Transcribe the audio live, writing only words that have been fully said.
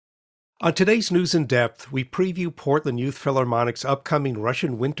On today's News in Depth, we preview Portland Youth Philharmonic's upcoming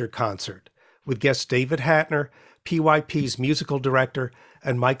Russian Winter Concert with guests David Hatner, PYP's musical director,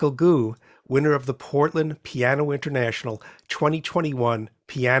 and Michael Gu, winner of the Portland Piano International 2021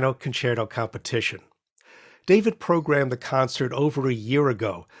 Piano Concerto Competition. David programmed the concert over a year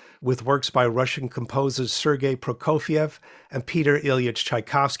ago with works by Russian composers Sergei Prokofiev and Peter Ilyich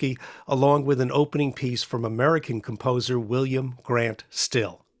Tchaikovsky, along with an opening piece from American composer William Grant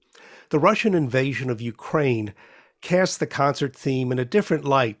Still. The Russian invasion of Ukraine cast the concert theme in a different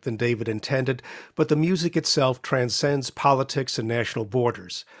light than David intended, but the music itself transcends politics and national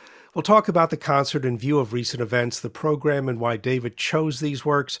borders. We'll talk about the concert in view of recent events, the program and why David chose these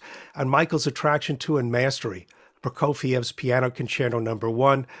works, and Michael's attraction to and mastery, Prokofiev's Piano Concerto No.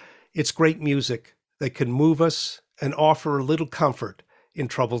 1. It's great music that can move us and offer a little comfort in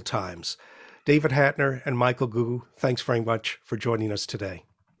troubled times. David Hatner and Michael Gu, thanks very much for joining us today.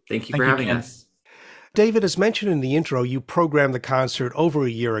 Thank you for having us. David, as mentioned in the intro, you programmed the concert over a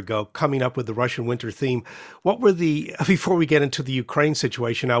year ago, coming up with the Russian winter theme. Before we get into the Ukraine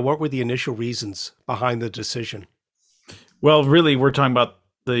situation now, what were the initial reasons behind the decision? Well, really, we're talking about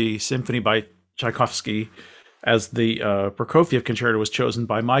the symphony by Tchaikovsky, as the Prokofiev concerto was chosen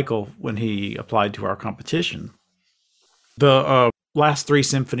by Michael when he applied to our competition. The last three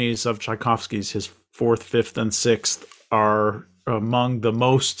symphonies of Tchaikovsky's, his fourth, fifth, and sixth, are among the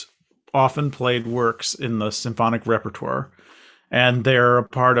most often played works in the symphonic repertoire, and they're a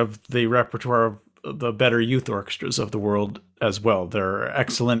part of the repertoire of the better youth orchestras of the world as well. They're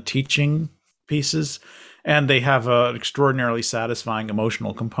excellent teaching pieces, and they have an extraordinarily satisfying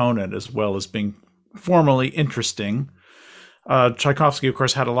emotional component as well as being formally interesting. Tchaikovsky, of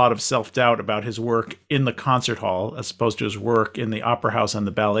course, had a lot of self-doubt about his work in the concert hall as opposed to his work in the opera house and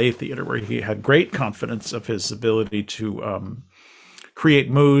the ballet theater, where he had great confidence of his ability to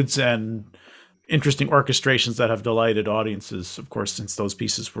create moods and interesting orchestrations that have delighted audiences, of course, since those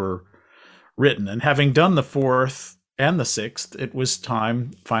pieces were written. And having done the fourth and the sixth, it was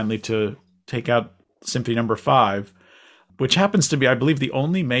time finally to take out Symphony No. 5, which happens to be, I believe, the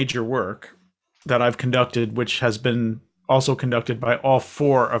only major work that I've conducted, which has been also conducted by all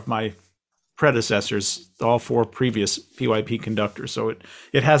four of my predecessors, all four previous PYP conductors. So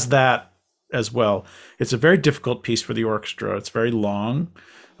it has that as well. It's a very difficult piece for the orchestra. It's very long,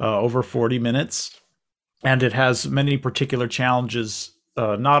 over 40 minutes, and it has many particular challenges,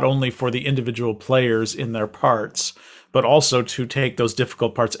 not only for the individual players in their parts, but also to take those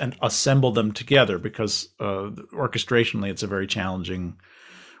difficult parts and assemble them together, because orchestrationally it's a very challenging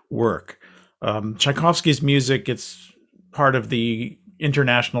work. Tchaikovsky's music, it's part of the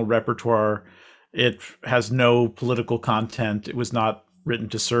international repertoire. It has no political content. It was not written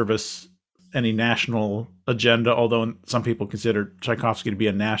to service any national agenda, although some people consider Tchaikovsky to be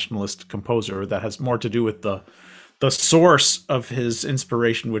a nationalist composer. That has more to do with the source of his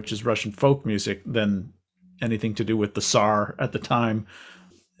inspiration, which is Russian folk music, than anything to do with the Tsar at the time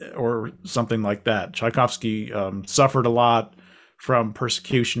or something like that. Tchaikovsky suffered a lot from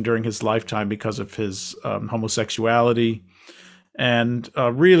persecution during his lifetime because of his homosexuality. And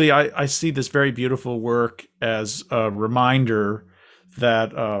really, I see this very beautiful work as a reminder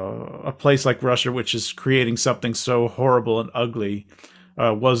that a place like Russia, which is creating something so horrible and ugly,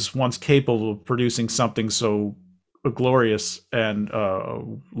 was once capable of producing something so glorious and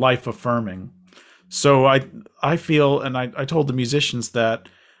life-affirming. So I feel, and I told the musicians that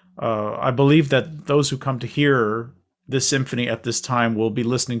I believe that those who come to hear this symphony at this time will be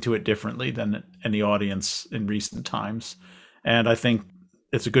listening to it differently than any audience in recent times. And I think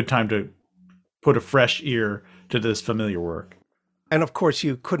it's a good time to put a fresh ear to this familiar work. And of course,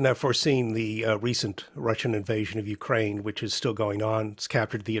 you couldn't have foreseen the recent Russian invasion of Ukraine, which is still going on. It's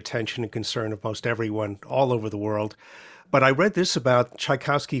captured the attention and concern of most everyone all over the world. But I read this about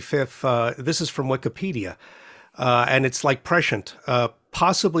Tchaikovsky Fifth. This is from Wikipedia, and it's like prescient,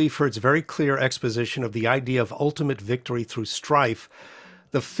 possibly for its very clear exposition of the idea of ultimate victory through strife.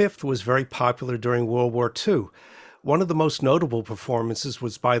 The Fifth was very popular during World War II. One of the most notable performances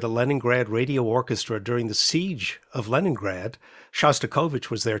was by the Leningrad Radio Orchestra during the siege of Leningrad. Shostakovich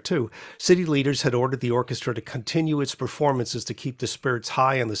was there too. City leaders had ordered the orchestra to continue its performances to keep the spirits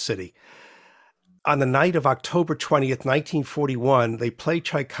high in the city. On the night of October 20th, 1941, they played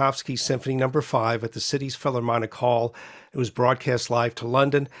Tchaikovsky's Symphony No. 5 at the city's Philharmonic Hall. It was broadcast live to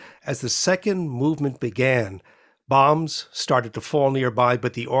London. As the second movement began, bombs started to fall nearby,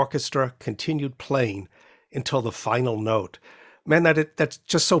 but the orchestra continued playing until the final note. Man, that's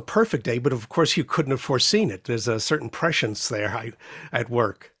just so perfect, Dave, but of course you couldn't have foreseen it. There's a certain prescience there at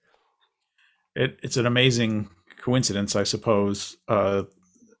work. It's an amazing coincidence, I suppose.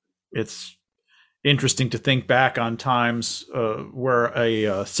 It's interesting to think back on times where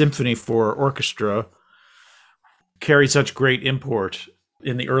a symphony for orchestra carried such great import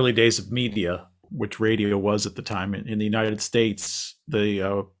in the early days of media, which radio was at the time. In the United States,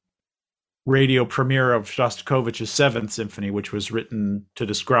 the radio premiere of Shostakovich's Seventh Symphony, which was written to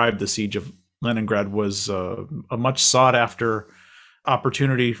describe the siege of Leningrad, was a much sought after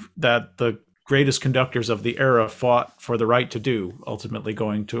opportunity that the greatest conductors of the era fought for the right to do, ultimately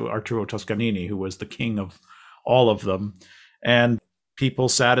going to Arturo Toscanini, who was the king of all of them. And people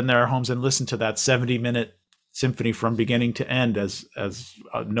sat in their homes and listened to that 70-minute symphony from beginning to end as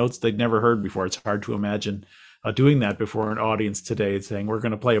notes they'd never heard before. It's hard to imagine doing that before an audience today, saying, we're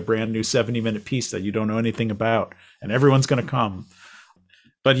going to play a brand new 70-minute piece that you don't know anything about, and everyone's going to come.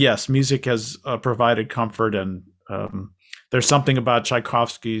 But yes, music has provided comfort, and there's something about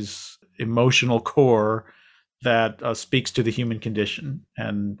Tchaikovsky's emotional core that speaks to the human condition,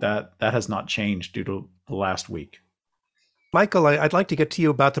 and that has not changed due to the last week. Michael, I'd like to get to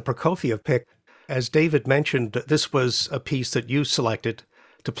you about the Prokofiev pick. As David mentioned, this was a piece that you selected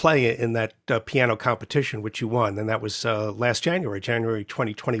to play in that piano competition, which you won, and that was last January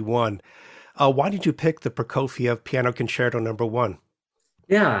 2021. Why did you pick the Prokofiev Piano Concerto No. 1?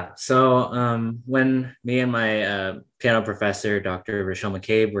 Yeah, so when me and my piano professor, Dr. Rachel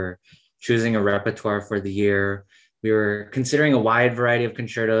McCabe, were choosing a repertoire for the year, we were considering a wide variety of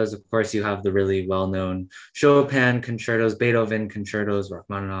concertos. Of course, you have the really well-known Chopin concertos, Beethoven concertos,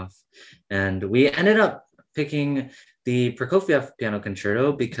 Rachmaninoff, and we ended up picking the Prokofiev Piano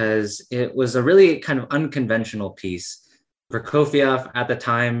Concerto because it was a really kind of unconventional piece. Prokofiev at the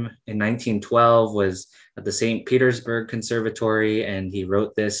time in 1912 was at the St. Petersburg Conservatory, and he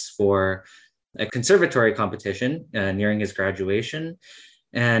wrote this for a conservatory competition nearing his graduation.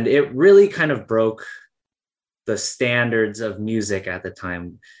 And it really kind of broke the standards of music at the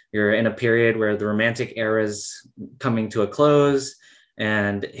time. You're in a period where the Romantic era is coming to a close,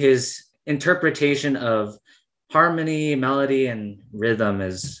 and his interpretation of harmony, melody, and rhythm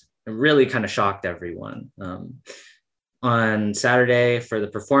is really kind of shocked everyone. On Saturday for the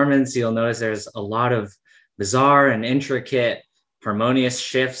performance, you'll notice there's a lot of bizarre and intricate harmonious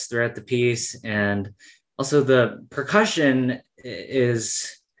shifts throughout the piece. And also the percussion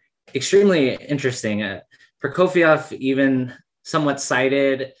is extremely interesting. Prokofiev even somewhat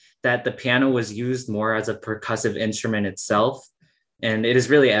cited that the piano was used more as a percussive instrument itself. And it is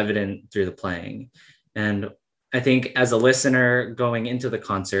really evident through the playing. And I think as a listener going into the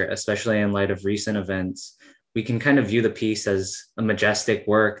concert, especially in light of recent events, we can kind of view the piece as a majestic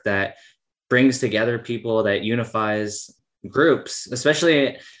work that brings together people, that unifies groups,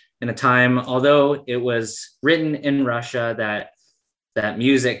 especially in a time, although it was written in Russia, that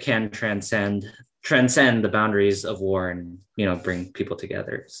music can transcend the boundaries of war and, bring people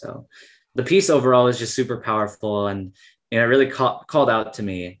together. So the piece overall is just super powerful, and it really called out to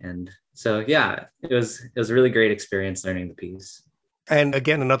me. And so, yeah, it was a really great experience learning the piece. And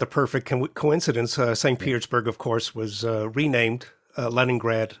again, another perfect coincidence. St. Petersburg, of course, was renamed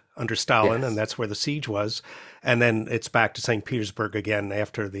Leningrad under Stalin, yes. And that's where the siege was. And then it's back to St. Petersburg again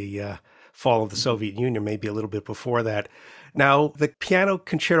after the fall of the Soviet Union, maybe a little bit before that. Now, the piano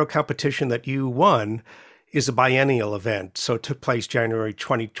concerto competition that you won is a biennial event. So it took place January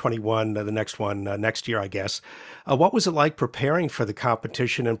 2021, the next one next year, I guess. What was it like preparing for the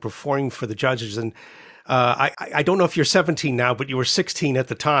competition and performing for the judges? And I don't know if you're 17 now, but you were 16 at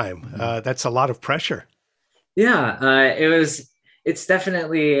the time. Mm-hmm. That's a lot of pressure. Yeah, it's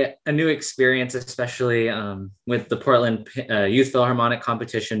definitely a new experience, especially with the Portland Youth Philharmonic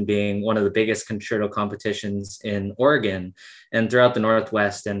competition being one of the biggest concerto competitions in Oregon and throughout the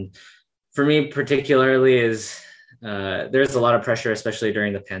Northwest. And for me particularly there's a lot of pressure, especially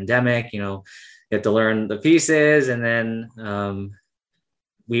during the pandemic. You have to learn the pieces, and then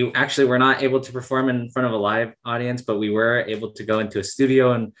we actually were not able to perform in front of a live audience, but we were able to go into a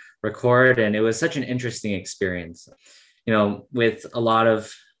studio and record. And it was such an interesting experience, with a lot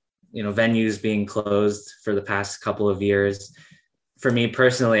of, venues being closed for the past couple of years. For me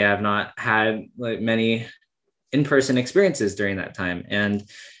personally, I've not had many in-person experiences during that time. And,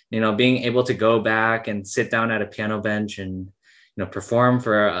 being able to go back and sit down at a piano bench and, perform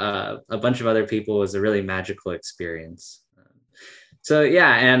for a bunch of other people was a really magical experience. So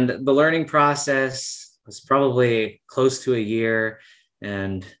yeah, and the learning process was probably close to a year,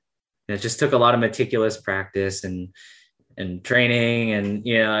 and it just took a lot of meticulous practice and training, and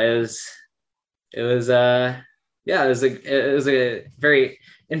it was Yeah, it was a very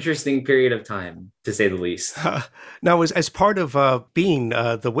interesting period of time, to say the least. Now, as part of being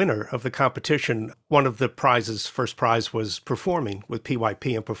the winner of the competition, one of the prizes, first prize, was performing with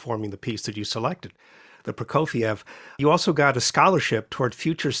PYP and performing the piece that you selected, the Prokofiev. You also got a scholarship toward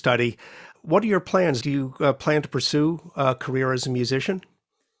future study. What are your plans? Do you plan to pursue a career as a musician?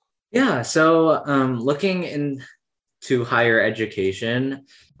 Yeah, so looking into higher education,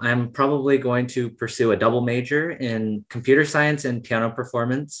 I'm probably going to pursue a double major in computer science and piano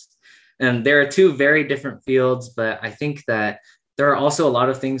performance. And there are two very different fields, but I think that there are also a lot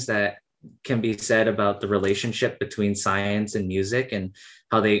of things that can be said about the relationship between science and music and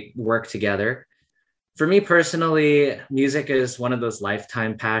how they work together. For me personally, music is one of those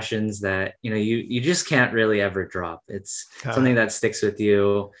lifetime passions that you just can't really ever drop. It's Uh, something that sticks with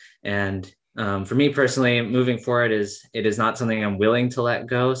you, and for me personally, moving forward is not something I'm willing to let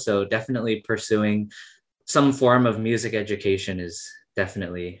go. So definitely pursuing some form of music education is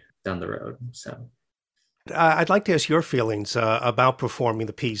definitely down the road. So I'd like to ask your feelings about performing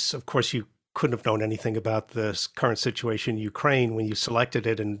the piece. Of course, you couldn't have known anything about this current situation in Ukraine when you selected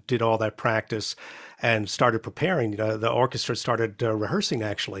it and did all that practice and started preparing. The orchestra started rehearsing,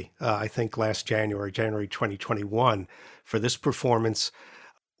 actually, I think last January 2021, for this performance.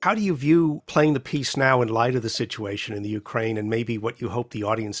 How do you view playing the piece now in light of the situation in the Ukraine and maybe what you hope the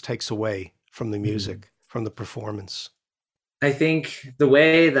audience takes away from the mhm. music, from the performance? I think the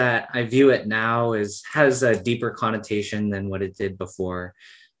way that I view it now is has a deeper connotation than what it did before.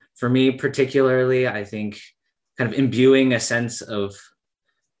 For me particularly, I think kind of imbuing a sense of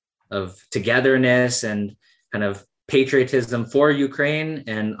togetherness and kind of patriotism for Ukraine.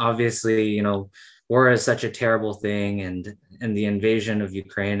 And obviously, war is such a terrible thing, and the invasion of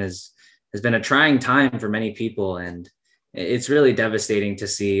Ukraine has been a trying time for many people, and it's really devastating to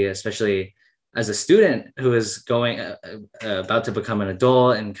see, especially as a student who is going about to become an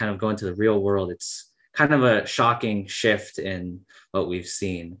adult and kind of go into the real world. It's kind of a shocking shift in what we've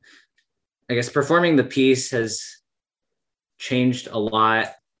seen. I guess performing the piece has changed a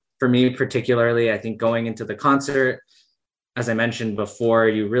lot for me, particularly. I think going into the concert, as I mentioned before,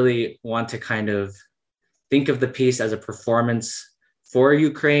 you really want to kind of think of the piece as a performance for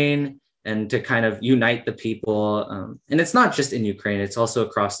Ukraine and to kind of unite the people. And it's not just in Ukraine, it's also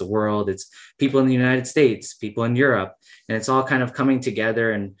across the world. It's people in the United States, people in Europe, and it's all kind of coming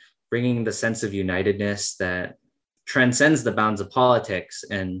together and bringing the sense of unitedness that transcends the bounds of politics.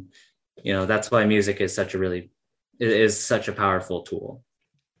 And, that's why music is such a powerful tool.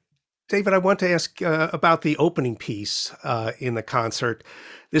 David, I want to ask about the opening piece in the concert.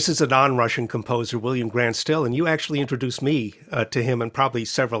 This is a non-Russian composer, William Grant Still, and you actually introduced me to him and probably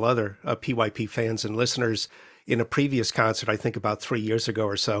several other PYP fans and listeners in a previous concert, I think about 3 years ago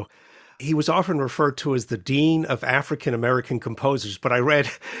or so. He was often referred to as the Dean of African American Composers, but I read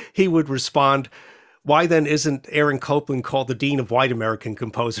he would respond, why then isn't Aaron Copland called the Dean of White American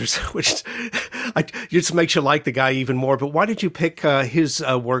Composers? Which just makes you like the guy even more. But why did you pick his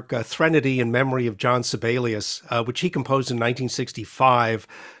work, Threnody in Memory of John Sibelius, which he composed in 1965,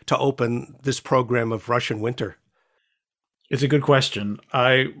 to open this program of Russian Winter? It's a good question.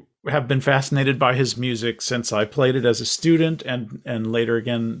 I have been fascinated by his music since I played it as a student, and later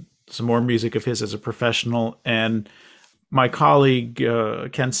again some more music of his as a professional. And my colleague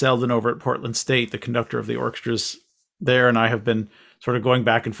Ken Selden over at Portland State, the conductor of the orchestras there, and I have been sort of going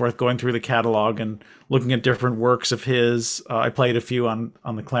back and forth, going through the catalog and looking at different works of his. I played a few on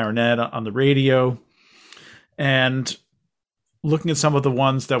the clarinet on the radio, and looking at some of the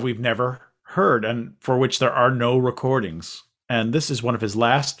ones that we've never heard and for which there are no recordings. And this is one of his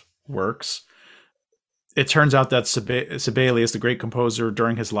last works. It turns out that Sibelius, the great composer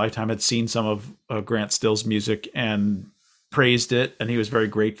during his lifetime, had seen some of Grant Still's music and praised it, and he was very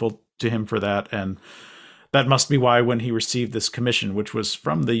grateful to him for that. And that must be why when he received this commission, which was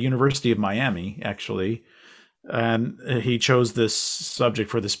from the University of Miami, actually, and he chose this subject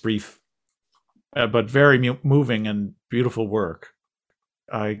for this brief but very moving and beautiful work.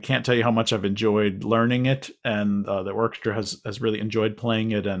 I can't tell you how much I've enjoyed learning it, and the orchestra has really enjoyed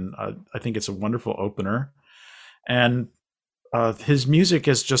playing it, and I think it's a wonderful opener. And his music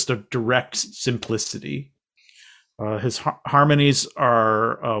is just a direct simplicity. His harmonies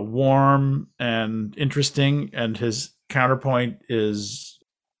are warm and interesting, and his counterpoint is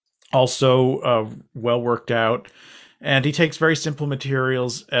also well worked out. And he takes very simple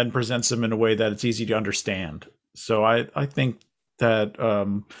materials and presents them in a way that it's easy to understand. So I think that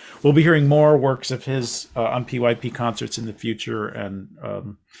we'll be hearing more works of his on PYP concerts in the future. And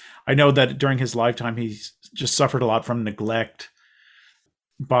I know that during his lifetime, he's just suffered a lot from neglect.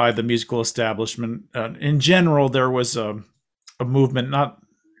 by the musical establishment. In general, there was a movement not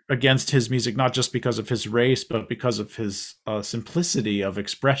against his music, not just because of his race, but because of his simplicity of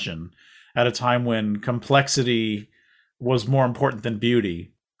expression at a time when complexity was more important than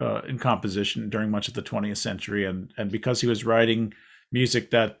beauty in composition during much of the 20th century. And because he was writing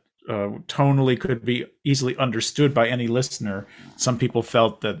music that tonally could be easily understood by any listener, some people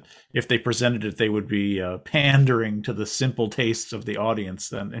felt that if they presented it, they would be pandering to the simple tastes of the audience.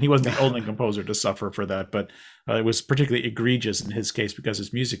 Then, and he wasn't the only composer to suffer for that, but it was particularly egregious in his case because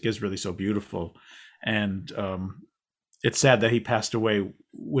his music is really so beautiful. And it's sad that he passed away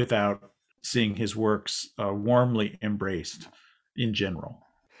without seeing his works warmly embraced in general.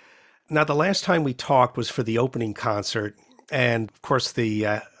 Now, the last time we talked was for the opening concert. And of course,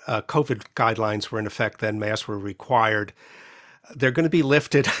 the COVID guidelines were in effect then, masks were required. They're going to be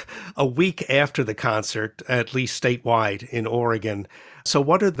lifted a week after the concert, at least statewide in Oregon. So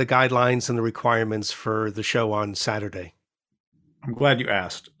what are the guidelines and the requirements for the show on Saturday? I'm glad you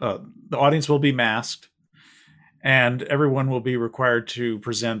asked. The audience will be masked, and everyone will be required to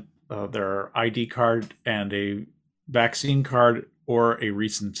present their ID card and a vaccine card or a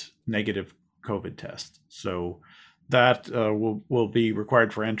recent negative COVID test. So that will be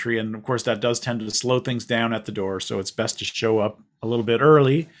required for entry. And of course, that does tend to slow things down at the door. So it's best to show up a little bit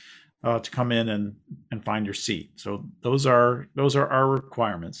early to come in and find your seat. So those are our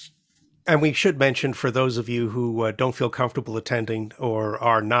requirements. And we should mention, for those of you who don't feel comfortable attending or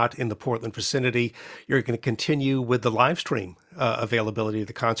are not in the Portland vicinity, you're going to continue with the live stream availability of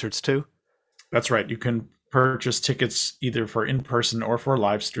the concerts too? That's right. You can purchase tickets either for in-person or for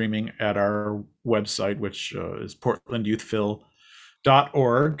live streaming at our website, which is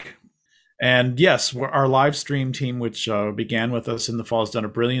portlandyouthphil.org. And yes, our live stream team, which began with us in the fall, has done a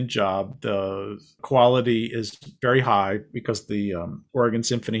brilliant job. The quality is very high because the Oregon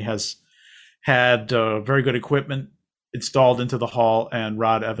Symphony has had very good equipment installed into the hall, and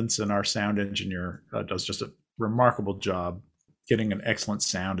Rod Evanson, our sound engineer, does just a remarkable job getting an excellent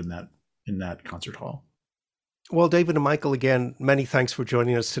sound in that concert hall. Well, David and Michael, again, many thanks for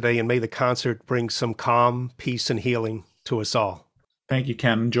joining us today, and may the concert bring some calm, peace, and healing to us all. Thank you,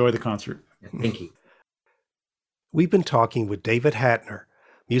 Ken. Enjoy the concert. Thank you. We've been talking with David Hatner,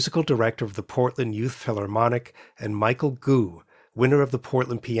 musical director of the Portland Youth Philharmonic, and Michael Gu, winner of the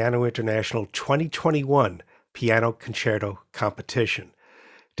Portland Piano International 2021 Piano Concerto Competition.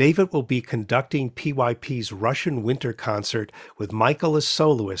 David will be conducting PYP's Russian Winter Concert with Michael as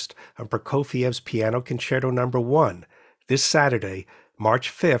soloist on Prokofiev's Piano Concerto No. 1 this Saturday, March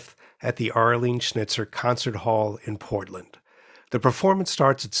 5th, at the Arlene Schnitzer Concert Hall in Portland. The performance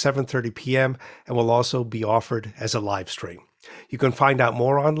starts at 7:30 p.m. and will also be offered as a live stream. You can find out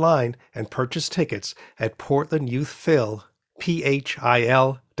more online and purchase tickets at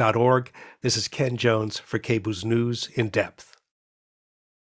portlandyouthphil.org. This is Ken Jones for KBOO's News in Depth.